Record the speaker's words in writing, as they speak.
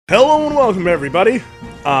Hello and welcome everybody,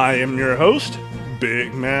 I am your host,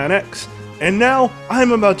 Big Man X, and now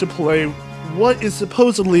I'm about to play what is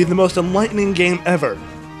supposedly the most enlightening game ever,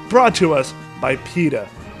 brought to us by Peta.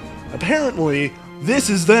 Apparently, this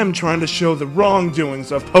is them trying to show the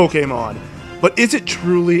wrongdoings of Pokemon, but is it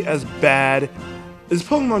truly as bad? Is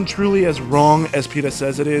Pokemon truly as wrong as Peta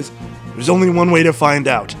says it is? There's only one way to find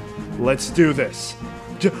out. Let's do this.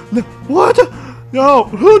 What? No,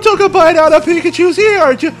 who took a bite out of Pikachu's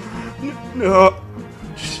ear? No.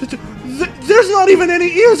 There's not even any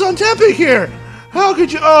ears on Teppy here! How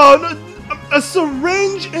could you? Oh, no, a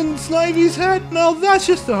syringe in Snivy's head? No, that's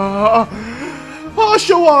just Oshawott,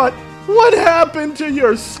 what happened to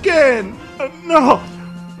your skin? No.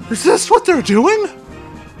 Is this what they're doing?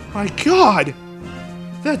 My god.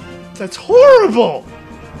 That's horrible!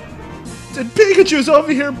 And Pikachu's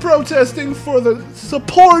over here protesting for the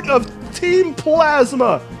support of Team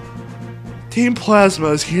Plasma! Team Plasma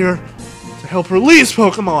is here to help release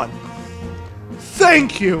Pokemon!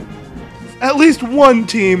 Thank you! At least one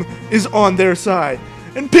team is on their side,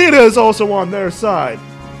 and Peta is also on their side.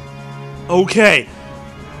 Okay,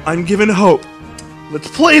 I'm given hope. Let's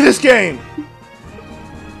play this game!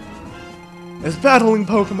 As battling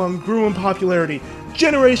Pokemon grew in popularity,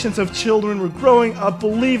 generations of children were growing up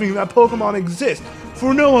believing that Pokemon exist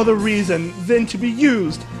for no other reason than to be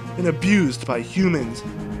used and abused by humans.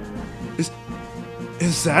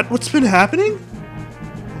 Is that what's been happening?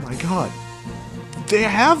 Oh my god. They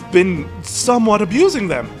have been somewhat abusing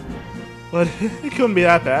them. But it couldn't be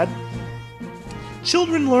that bad.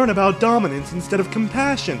 Children learn about dominance instead of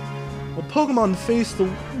compassion. While Pokemon face the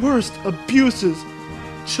worst abuses,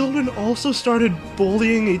 children also started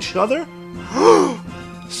bullying each other?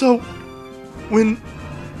 So, when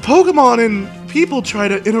Pokemon and people try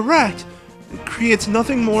to interact, it creates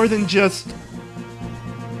nothing more than just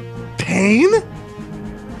pain?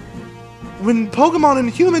 When Pokemon and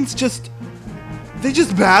humans just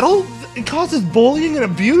battle, it causes bullying and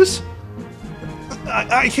abuse?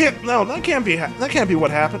 I can't, no, that can't be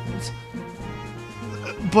what happens.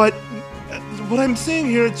 But what I'm saying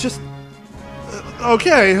here, it's just,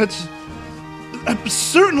 okay, it's,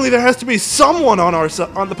 certainly there has to be someone on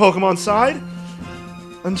the Pokemon side.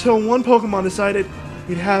 Until one Pokemon decided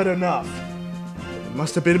he'd had enough. It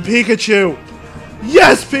must have been Pikachu.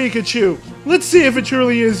 Yes, Pikachu! Let's see if it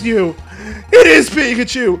truly is you. It is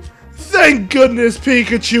Pikachu! Thank goodness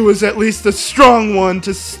Pikachu is at least the strong one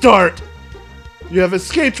to start. You have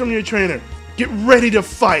escaped from your trainer. Get ready to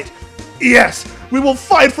fight. Yes, we will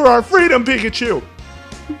fight for our freedom, Pikachu!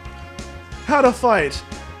 How to fight?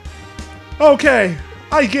 Okay,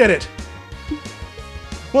 I get it.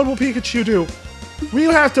 What will Pikachu do? We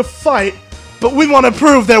have to fight, but we want to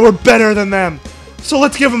prove that we're better than them. So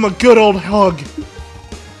let's give him a good old hug.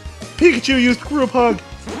 Pikachu used group hug.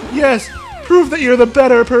 Yes, prove that you're the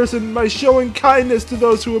better person by showing kindness to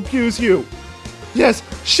those who abuse you. Yes,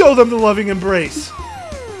 show them the loving embrace.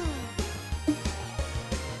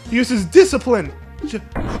 Uses discipline.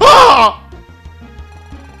 Ah!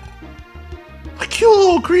 A cute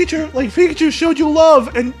little creature like Pikachu showed you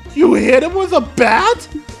love, and you hit him with a bat?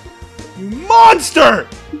 You monster!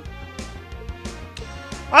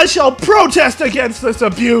 I shall protest against this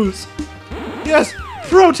abuse! Yes,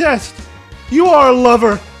 protest! You are a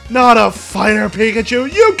lover, not a fighter,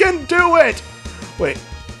 Pikachu! You can do it! Wait.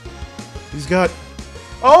 He's got...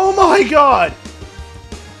 Oh my god!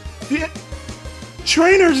 The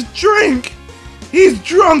trainer's drink! He's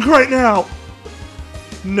drunk right now!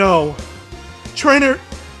 No. Trainer...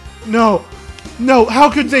 No. No, how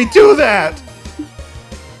could they do that?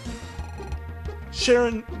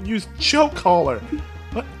 Sharon used choke collar.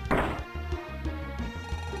 What?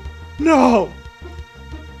 No!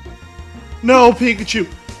 No, Pikachu!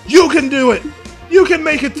 You can do it! You can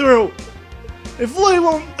make it through!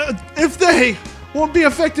 If they won't be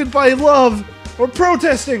affected by love or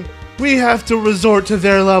protesting, we have to resort to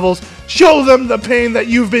their levels. Show them the pain that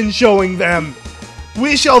you've been showing them.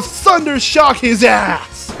 We shall thunder shock his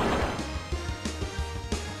ass!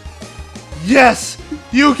 Yes!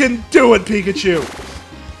 You can do it, Pikachu!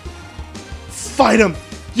 Fight him!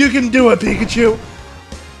 You can do it, Pikachu!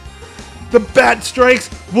 The bat strikes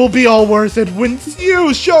will be all worth it when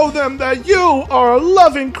you show them that you are a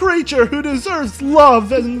loving creature who deserves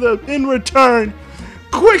love in return.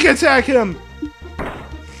 Quick attack him!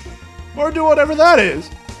 Or do whatever that is.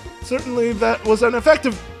 Certainly that was an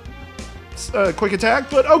effective quick attack,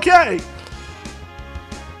 but okay!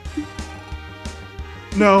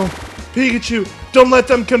 No, Pikachu, don't let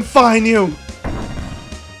them confine you!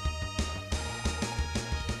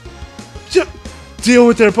 Deal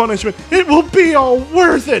with their punishment. It will be all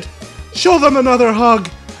worth it! Show them another hug!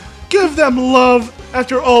 Give them love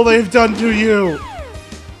after all they've done to you.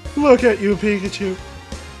 Look at you, Pikachu.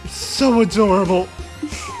 It's so adorable.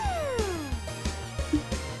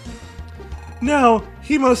 Now,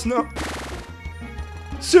 he must know.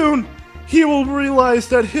 Soon, he will realize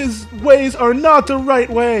that his ways are not the right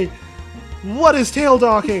way. What is tail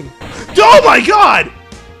docking? Oh my god!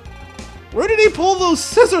 Where did he pull those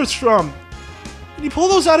scissors from? Did he pull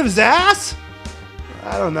those out of his ass?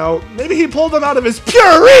 I don't know. Maybe he pulled them out of his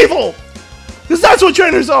pure evil! Because that's what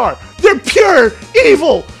trainers are! They're pure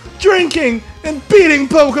evil! Drinking and beating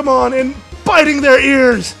Pokemon and biting their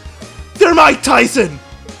ears! They're Mike Tyson!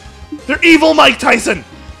 They're evil Mike Tyson!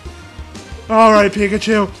 Alright,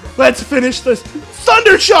 Pikachu, let's finish this.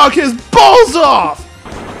 Thundershock his balls off!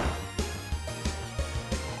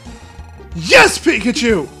 Yes,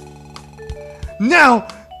 Pikachu! Now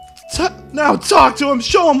talk to him,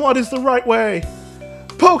 show him what is the right way.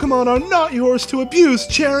 Pokemon are not yours to abuse,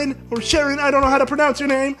 Sharon, or Sharon, I don't know how to pronounce your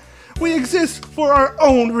name. We exist for our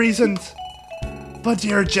own reasons. But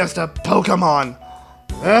you're just a Pokemon.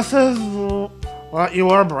 This is what you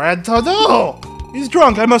are bred to do. He's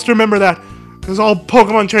drunk, I must remember that, because all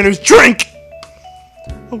Pokemon trainers drink.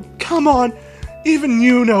 Oh, come on. Even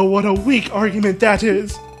you know what a weak argument that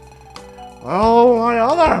is. Oh, my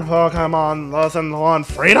other Pokemon doesn't want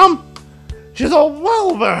freedom. She's a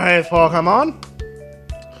well-behaved Pokemon.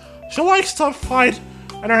 She likes to fight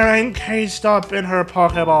and remain caged up in her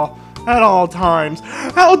Pokeball at all times.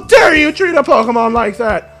 How dare you treat a Pokemon like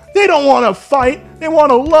that? They don't want to fight. They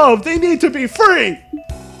want to love. They need to be free.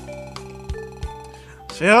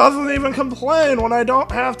 She doesn't even complain when I don't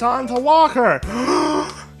have time to walk her.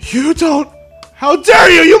 You don't... How dare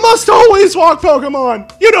you! You must always walk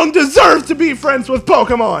Pokemon! You don't deserve to be friends with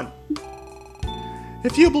Pokemon!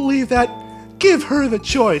 If you believe that, give her the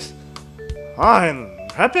choice. Fine.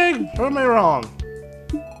 Tepig, prove me wrong.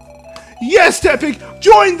 Yes, Tepig!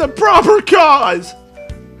 Join the proper cause!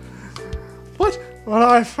 What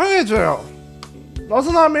I feed you?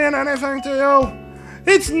 Doesn't that mean anything to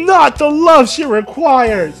you? It's not the love she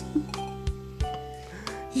requires!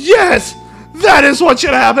 Yes! That is what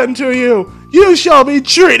should happen to you! You shall be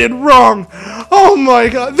treated wrong! Oh my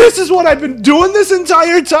god, this is what I've been doing this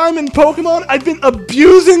entire time in Pokemon? I've been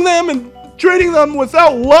abusing them and treating them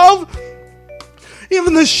without love?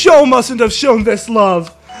 Even the show mustn't have shown this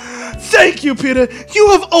love. Thank you, Peta.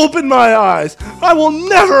 You have opened my eyes. I will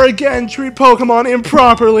never again treat Pokemon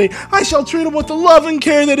improperly. I shall treat them with the love and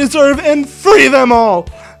care they deserve and free them all.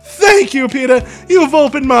 Thank you, Peta. You've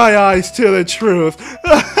opened my eyes to the truth.